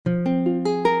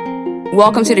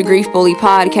Welcome to the Grief Bully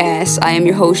Podcast. I am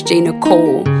your host, Jay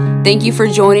Nicole. Thank you for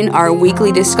joining our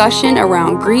weekly discussion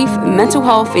around grief, mental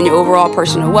health, and your overall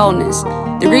personal wellness.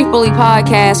 The Grief Bully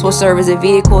Podcast will serve as a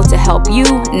vehicle to help you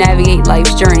navigate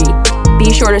life's journey.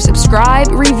 Be sure to subscribe,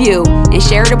 review, and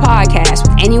share the podcast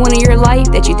with anyone in your life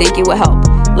that you think it will help.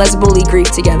 Let's bully grief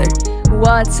together.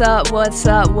 What's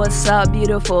up,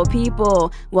 beautiful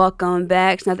people? Welcome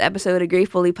back to another episode of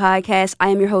Grief Bully Podcast. I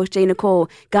am your host, Jay Nicole.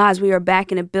 Guys, we are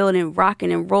back in the building,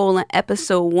 rocking and rolling,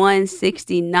 episode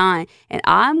 169. And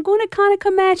I'm going to kind of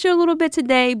come at you a little bit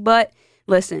today, but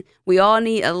listen, we all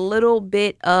need a little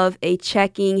bit of a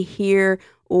checking here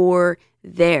or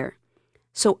there.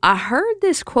 So I heard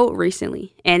this quote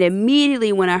recently, and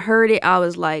immediately when I heard it, I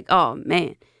was like, oh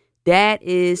man, that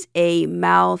is a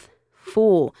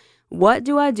mouthful. What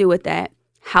do I do with that?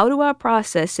 How do I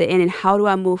process it? And then how do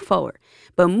I move forward?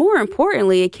 But more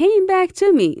importantly, it came back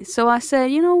to me. So I said,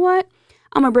 you know what?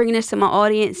 I'm going to bring this to my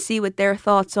audience, see what their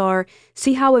thoughts are,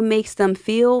 see how it makes them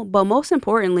feel. But most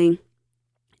importantly,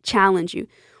 challenge you.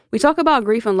 We talk about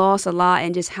grief and loss a lot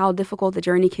and just how difficult the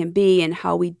journey can be and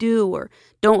how we do or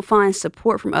don't find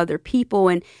support from other people,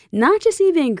 and not just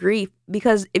even grief,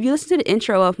 because if you listen to the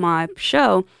intro of my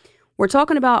show, we're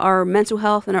talking about our mental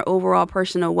health and our overall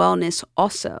personal wellness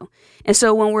also. And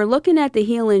so when we're looking at the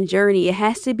healing journey, it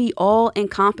has to be all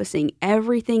encompassing.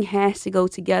 Everything has to go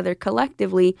together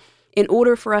collectively in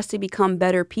order for us to become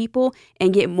better people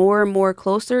and get more and more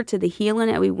closer to the healing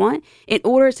that we want in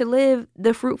order to live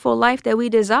the fruitful life that we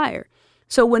desire.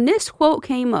 So when this quote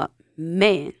came up,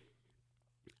 man,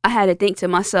 I had to think to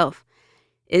myself,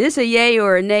 is this a yay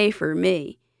or a nay for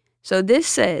me? So this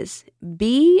says,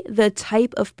 be the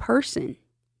type of person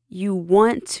you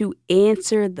want to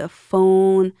answer the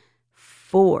phone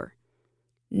for.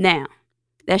 Now,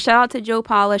 that shout out to Joe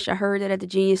Polish. I heard that at the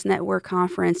Genius Network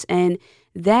conference. And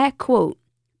that quote,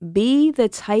 be the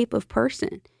type of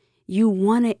person you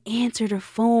want to answer the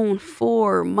phone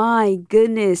for. My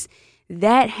goodness,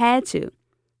 that had to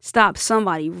stop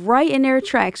somebody right in their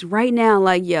tracks right now.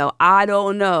 Like, yo, I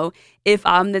don't know if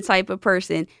I'm the type of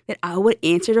person that I would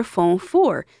answer the phone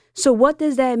for. So what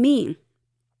does that mean?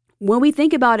 When we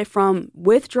think about it from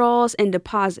withdrawals and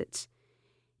deposits,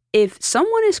 if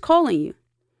someone is calling you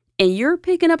and you're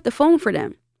picking up the phone for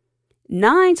them,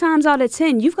 9 times out of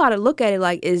 10, you've got to look at it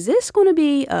like, is this going to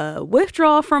be a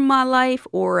withdrawal from my life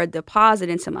or a deposit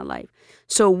into my life?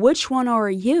 So which one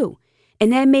are you?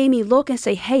 And that made me look and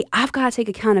say, hey, I've got to take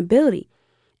accountability.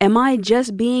 Am I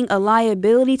just being a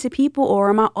liability to people, or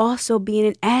am I also being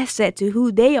an asset to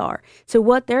who they are, to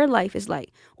what their life is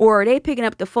like? Or are they picking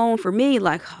up the phone for me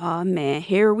like, oh man,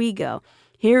 here we go.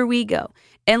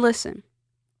 And listen,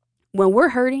 when we're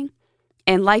hurting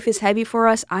and life is heavy for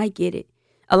us, I get it.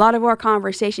 A lot of our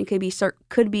conversation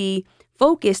could be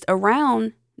focused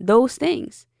around those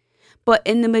things. But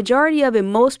in the majority of it,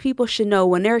 most people should know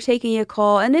when they're taking a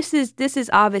call, and this is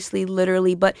obviously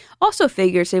literally, but also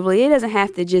figuratively, it doesn't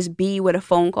have to just be with a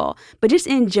phone call, but just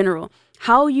in general,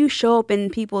 how you show up in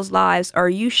people's lives.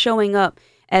 Are you showing up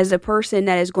as a person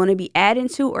that is going to be adding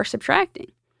to or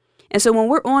subtracting? And so when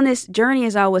we're on this journey,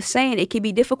 as I was saying, it can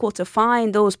be difficult to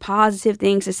find those positive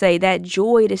things to say, that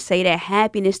joy to say, that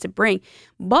happiness to bring.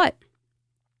 But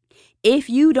if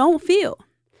you don't feel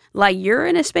like you're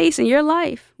in a space in your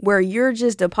life where you're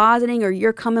just depositing or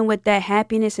you're coming with that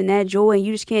happiness and that joy and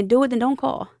you just can't do it, then don't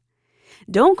call.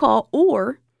 Don't call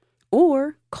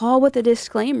or call with a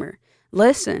disclaimer.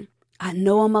 Listen, I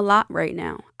know I'm a lot right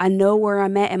now. I know where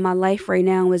I'm at in my life right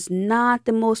now is not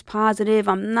the most positive.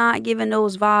 I'm not giving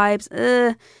those vibes.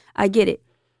 I get it.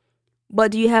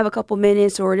 But do you have a couple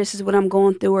minutes, or this is what I'm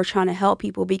going through, or trying to help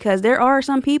people? Because there are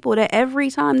some people that every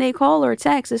time they call or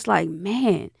text, it's like,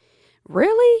 man,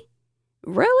 Really?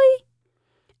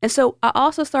 And so I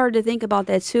also started to think about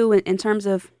that too in terms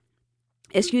of,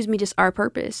 just our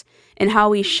purpose and how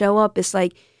we show up. It's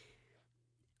like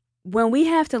when we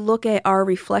have to look at our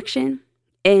reflection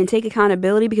and take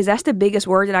accountability, because that's the biggest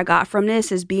word that I got from this,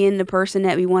 is being the person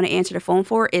that we want to answer the phone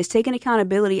for, is taking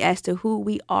accountability as to who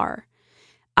we are.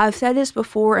 I've said this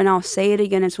before and I'll say it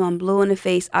again until I'm blue in the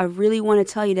face. I really want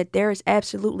to tell you that there is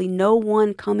absolutely no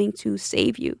one coming to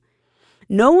save you.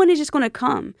 No one is just going to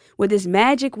come with this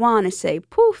magic wand and say,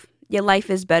 poof, your life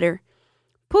is better.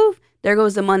 Poof, there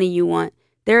goes the money you want.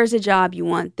 There's a job you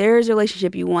want. There's a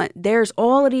relationship you want. There's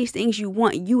all of these things you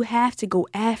want. You have to go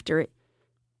after it.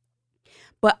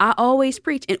 But I always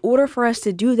preach, in order for us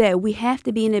to do that, we have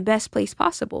to be in the best place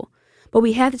possible. But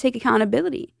we have to take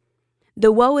accountability.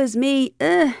 The woe is me,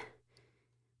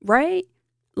 right?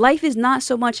 Life is not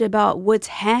so much about what's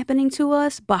happening to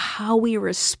us, but how we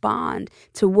respond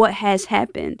to what has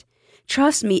happened.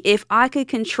 Trust me, if I could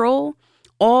control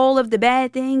all of the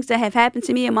bad things that have happened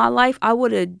to me in my life, I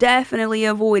would have definitely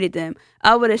avoided them.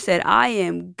 I would have said, I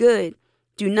am good.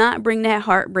 Do not bring that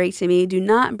heartbreak to me. Do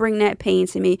not bring that pain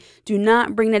to me. Do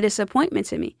not bring that disappointment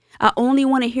to me. I only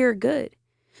want to hear good.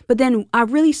 But then I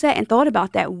really sat and thought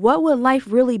about that. What would life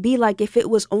really be like if it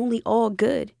was only all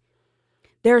good?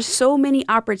 There are so many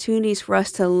opportunities for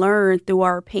us to learn through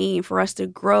our pain, for us to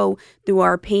grow through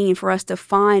our pain, for us to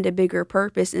find a bigger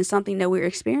purpose in something that we're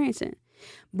experiencing.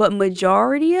 But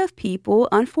majority of people,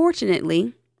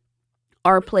 unfortunately,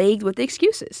 are plagued with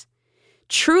excuses.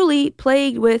 Truly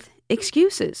plagued with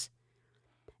excuses.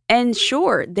 And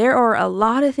sure, there are a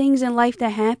lot of things in life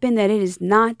that happen that it is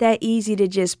not that easy to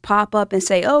just pop up and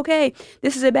say, okay,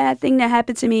 this is a bad thing that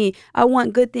happened to me. I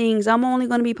want good things. I'm only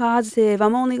going to be positive.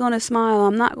 I'm only going to smile.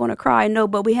 I'm not going to cry. No,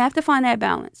 but we have to find that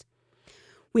balance.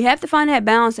 We have to find that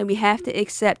balance, and we have to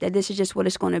accept that this is just what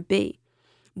it's going to be.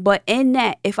 But in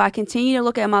that, if I continue to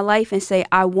look at my life and say,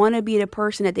 I want to be the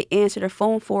person that they answer the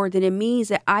phone for, then it means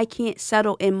that I can't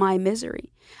settle in my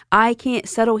misery. I can't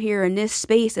settle here in this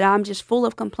space that I'm just full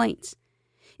of complaints.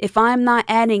 If I'm not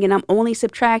adding and I'm only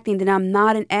subtracting, then I'm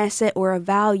not an asset or a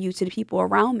value to the people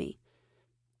around me.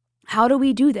 How do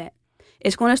we do that?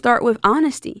 It's going to start with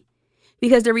honesty.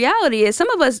 Because the reality is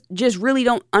some of us just really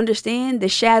don't understand the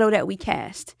shadow that we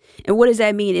cast. And what does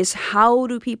that mean? Is how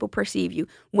do people perceive you?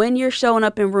 When you're showing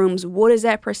up in rooms, what is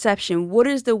that perception? What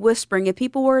is the whispering? If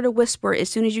people were to whisper as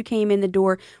soon as you came in the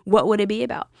door, what would it be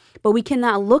about? But we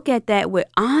cannot look at that with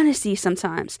honesty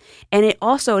sometimes. And it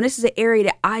also, and this is an area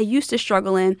that I used to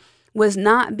struggle in, was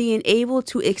not being able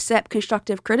to accept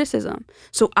constructive criticism.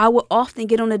 So I would often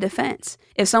get on the defense.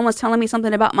 If someone's telling me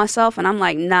something about myself and I'm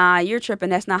like, nah, you're tripping.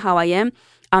 That's not how I am.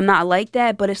 I'm not like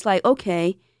that. But it's like,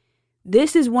 okay,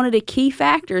 this is one of the key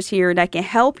factors here that can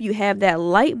help you have that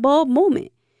light bulb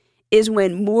moment, is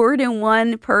when more than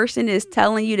one person is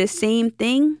telling you the same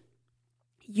thing.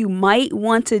 You might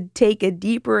want to take a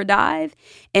deeper dive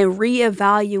and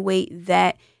reevaluate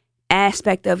that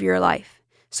aspect of your life.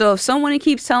 So if someone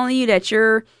keeps telling you that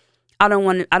you're,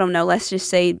 let's just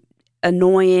say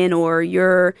annoying, or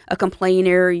you're a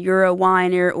complainer, you're a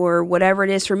whiner, or whatever it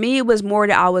is. For me, it was more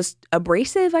that I was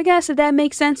abrasive, I guess, if that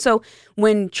makes sense. So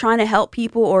when trying to help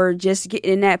people or just get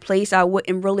in that place, I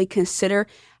wouldn't really consider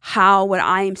what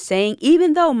I am saying,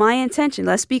 even though my intention,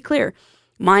 let's be clear,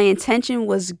 my intention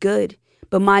was good,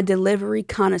 but my delivery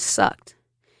kind of sucked.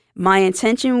 My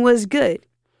intention was good.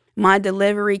 My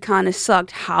delivery kind of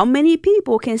sucked. How many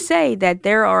people can say that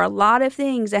there are a lot of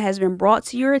things that has been brought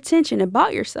to your attention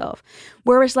about yourself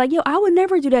where it's like, yo, I would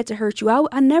never do that to hurt you.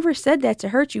 I never said that to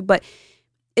hurt you, but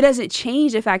it doesn't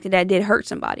change the fact that that did hurt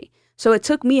somebody. So it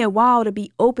took me a while to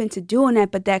be open to doing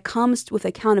that, but that comes with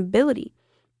accountability.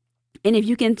 And if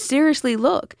you can seriously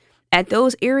look at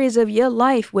those areas of your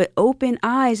life with open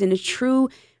eyes and a true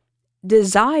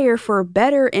desire for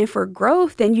better and for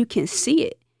growth, then you can see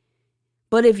it.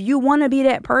 But if you want to be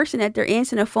that person that they're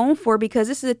answering the phone for, because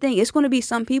this is the thing, it's going to be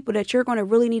some people that you're going to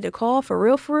really need to call for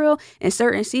real, in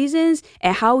certain seasons,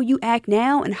 and how you act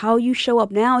now and how you show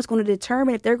up now is going to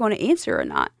determine if they're going to answer or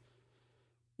not.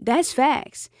 That's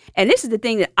facts. And this is the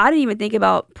thing that I didn't even think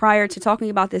about prior to talking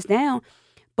about this now,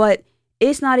 but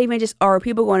it's not even just, are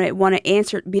people going to want to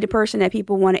answer, be the person that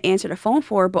people want to answer the phone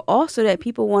for, but also that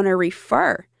people want to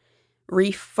refer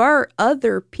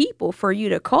other people for you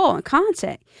to call and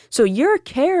contact. So your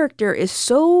character is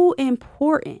so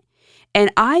important.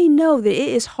 And I know that it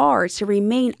is hard to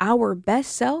remain our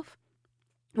best self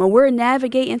when we're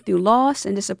navigating through loss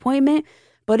and disappointment,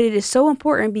 but it is so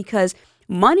important because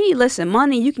money,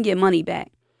 you can get money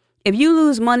back. If you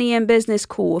lose money in business,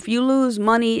 cool. If you lose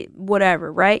money,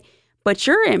 whatever, right? But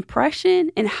your impression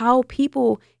and how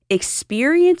people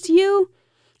experience you,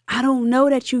 I don't know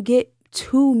that you get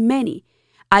too many.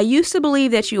 I used to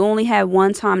believe that you only have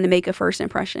one time to make a first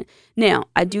impression. Now,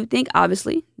 I do think,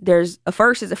 obviously, there's a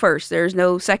first is a first. There's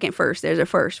no second first. There's a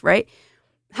first, right?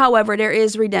 However, there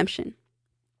is redemption.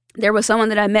 There was someone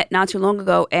that I met not too long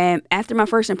ago, and after my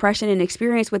first impression and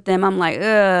experience with them, I'm like,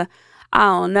 I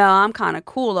don't know. I'm kind of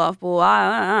cool off, boy.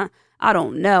 I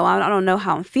don't know. I don't know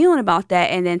how I'm feeling about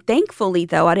that. And then thankfully,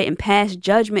 though, I didn't pass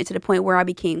judgment to the point where I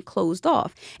became closed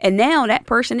off. And now that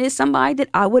person is somebody that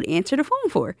I would answer the phone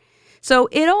for. So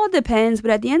it all depends. But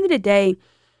at the end of the day,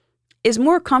 it's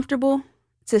more comfortable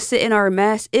to sit in our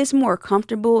mess. It's more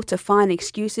comfortable to find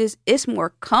excuses. It's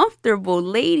more comfortable,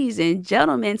 ladies and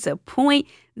gentlemen, to point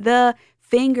the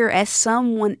finger at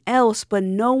someone else, but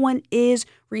no one is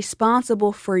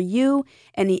responsible for you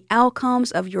and the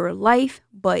outcomes of your life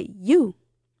but you.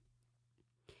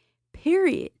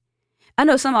 Period. I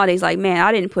know somebody's like, man,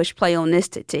 I didn't push play on this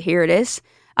to hear this.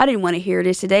 I didn't want to hear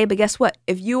this today, but guess what?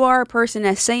 If you are a person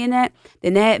that's saying that,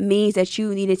 then that means that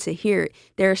you needed to hear it.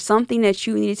 There's something that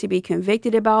you needed to be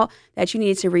convicted about, that you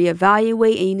needed to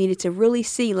reevaluate, and you needed to really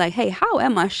see like, hey, how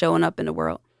am I showing up in the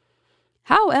world?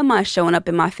 How am I showing up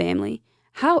in my family?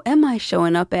 How am I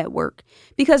showing up at work?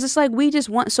 Because it's like we just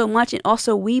want so much, and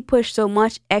also we push so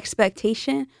much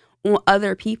expectation on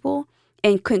other people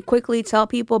and can quickly tell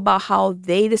people about how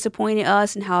they disappointed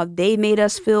us and how they made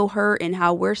us feel hurt and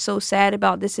how we're so sad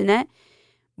about this and that.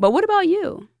 But what about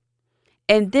you?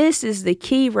 And this is the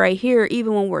key right here,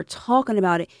 even when we're talking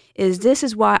about it, is this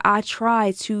is why I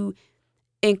try to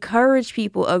encourage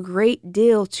people a great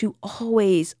deal to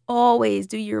always, always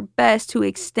do your best to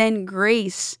extend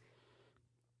grace.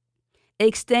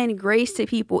 Extend grace to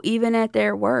people, even at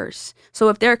their worst. So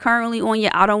if they're currently on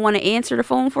your I don't want to answer the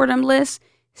phone for them list,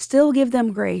 still give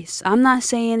them grace. I'm not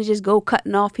saying to just go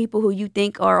cutting off people who you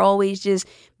think are always just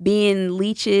being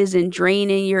leeches and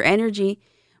draining your energy,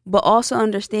 but also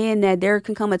understand that there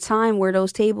can come a time where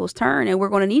those tables turn and we're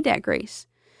going to need that grace.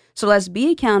 So let's be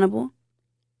accountable.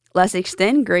 Let's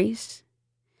extend grace.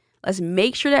 Let's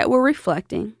make sure that we're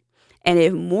reflecting. And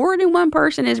if more than one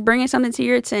person is bringing something to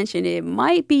your attention, it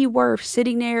might be worth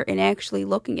sitting there and actually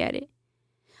looking at it.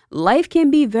 Life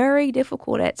can be very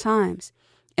difficult at times.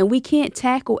 And we can't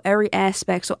tackle every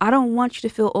aspect. So I don't want you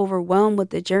to feel overwhelmed with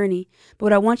the journey. But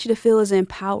what I want you to feel is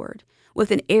empowered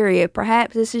with an area.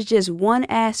 Perhaps this is just one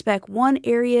aspect, one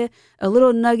area, a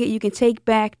little nugget you can take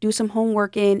back, do some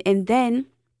homework in, and then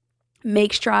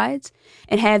make strides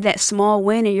and have that small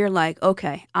win. And you're like,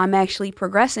 okay, I'm actually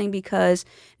progressing because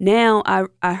now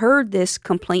I heard this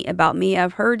complaint about me.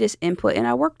 I've heard this input and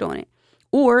I worked on it.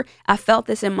 Or I felt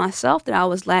this in myself that I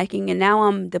was lacking, and now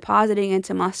I'm depositing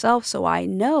into myself, so I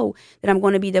know that I'm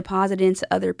going to be deposited into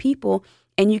other people,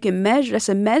 and you can measure, that's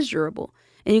immeasurable.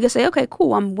 And you can say, okay,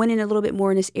 cool, I'm winning a little bit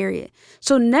more in this area.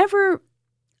 So never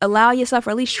allow yourself,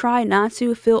 or at least try not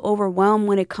to feel overwhelmed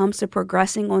when it comes to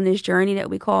progressing on this journey that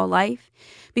we call life.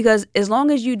 Because as long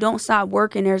as you don't stop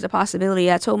working, there's a possibility.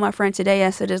 I told my friend today, I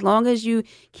said, as long as you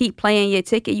keep playing your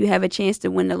ticket, you have a chance to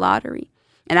win the lottery.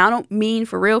 And I don't mean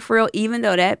for real, even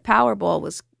though that Powerball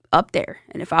was up there.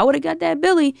 And if I would have got that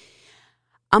Billy,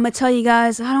 I'm going to tell you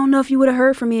guys, I don't know if you would have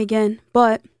heard from me again.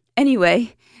 But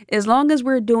anyway, as long as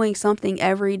we're doing something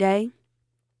every day,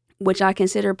 which I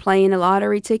consider playing a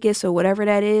lottery ticket. So whatever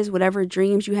that is, whatever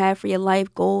dreams you have for your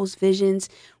life, goals, visions,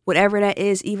 whatever that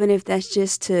is, even if that's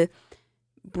just to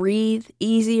breathe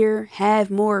easier, have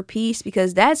more peace,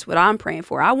 because that's what I'm praying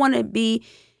for. I want to be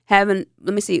having,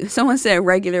 let me see, someone said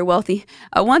regular wealthy.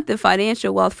 I want the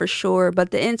financial wealth for sure, but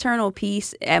the internal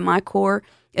peace at my core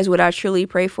is what I truly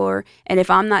pray for. And if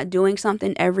I'm not doing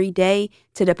something every day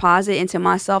to deposit into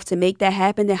myself to make that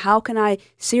happen, then how can I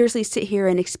seriously sit here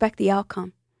and expect the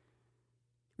outcome?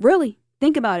 Really,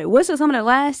 think about it. What's some of the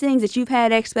last things that you've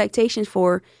had expectations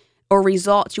for or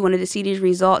results? You wanted to see these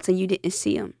results and you didn't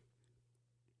see them.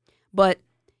 But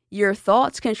your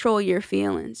thoughts control your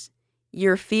feelings.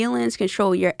 Your feelings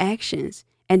control your actions,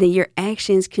 and then your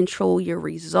actions control your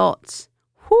results.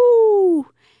 Whoo,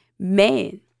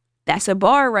 man, that's a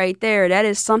bar right there. That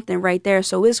is something right there.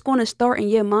 So it's going to start in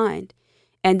your mind,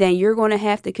 and then you're going to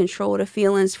have to control the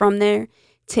feelings from there,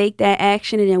 take that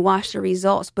action, and then watch the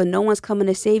results. But no one's coming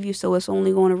to save you, so it's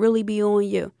only going to really be on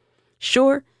you.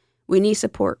 Sure, we need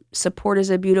support. Support is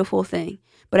a beautiful thing.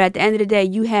 But at the end of the day,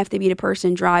 you have to be the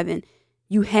person driving.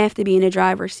 You have to be in the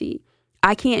driver's seat.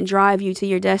 I can't drive you to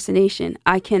your destination.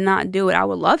 I cannot do it. I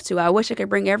would love to. I wish I could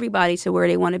bring everybody to where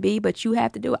they want to be, but you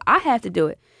have to do it. I have to do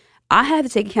it. I have to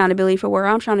take accountability for where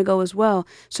I'm trying to go as well.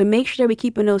 So make sure that we're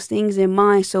keeping those things in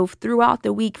mind. So throughout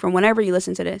the week, from whenever you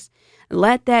listen to this,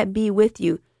 let that be with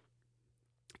you.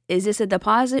 Is this a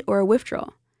deposit or a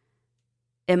withdrawal?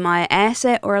 Am I an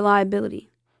asset or a liability?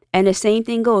 And the same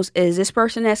thing goes, is this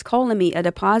person that's calling me a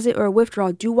deposit or a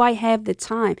withdrawal? Do I have the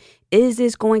time? Is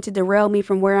this going to derail me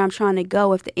from where I'm trying to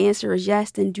go? If the answer is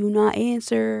yes, then do not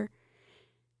answer.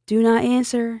 Do not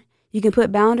answer. You can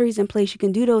put boundaries in place. You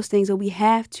can do those things, but we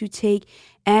have to take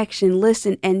action.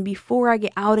 Listen, and before I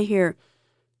get out of here,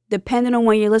 depending on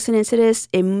when you're listening to this,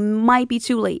 it might be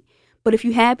too late. But if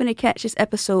you happen to catch this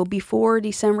episode before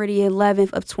December the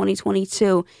 11th of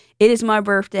 2022, it is my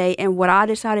birthday. And what I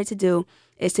decided to do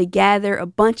is to gather a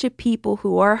bunch of people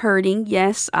who are hurting.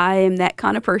 Yes, I am that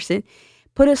kind of person.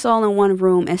 Put us all in one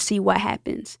room and see what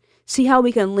happens. See how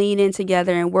we can lean in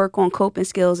together and work on coping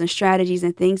skills and strategies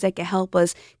and things that can help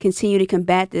us continue to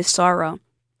combat this sorrow.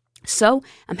 So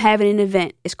I'm having an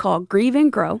event. It's called Grieve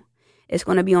and Grow. It's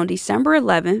going to be on December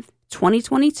 11th,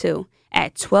 2022.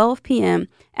 at 12 p.m.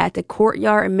 at the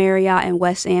Courtyard Marriott in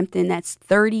West Hampton. That's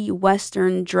 30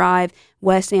 Western Drive,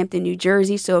 West Hampton, New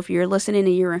Jersey. So if you're listening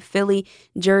and you're in Philly,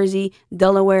 Jersey,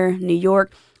 Delaware, New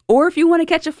York, or if you want to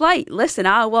catch a flight, listen,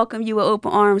 I'll welcome you with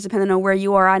open arms depending on where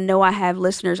you are. I know I have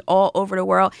listeners all over the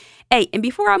world. Hey, and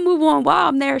before I move on, while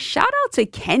I'm there, shout out to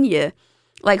Kenya.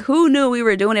 Like, who knew we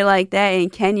were doing it like that in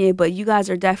Kenya? But you guys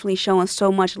are definitely showing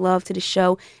so much love to the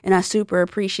show, and I super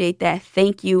appreciate that.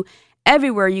 Thank you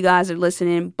everywhere you guys are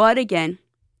listening. But again,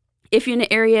 if you're in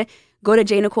the area, go to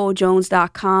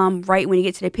jnicolejones.com. Right when you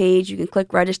get to the page, you can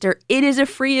click register. It is a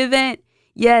free event.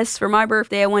 Yes, for my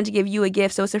birthday, I wanted to give you a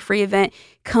gift, so it's a free event.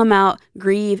 Come out,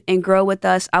 grieve, and grow with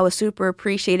us. I would super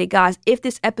appreciate it, guys. If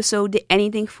this episode did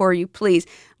anything for you, please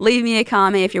leave me a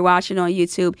comment if you're watching on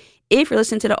YouTube. If you're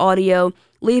listening to the audio,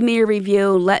 leave me a review,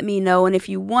 let me know. And if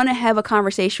you want to have a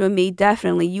conversation with me,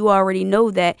 definitely, you already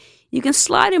know that. You can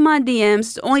slide in my DMs.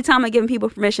 It's the only time I'm giving people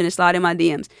permission to slide in my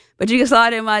DMs. But you can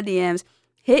slide in my DMs.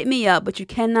 Hit me up, but you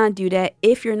cannot do that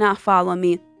if you're not following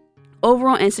me over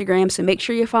on Instagram. So make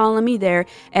sure you're following me there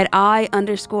at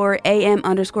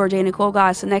 @I_am_J Nicole,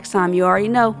 guys. So next time, you already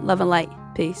know, love and light.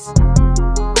 Peace.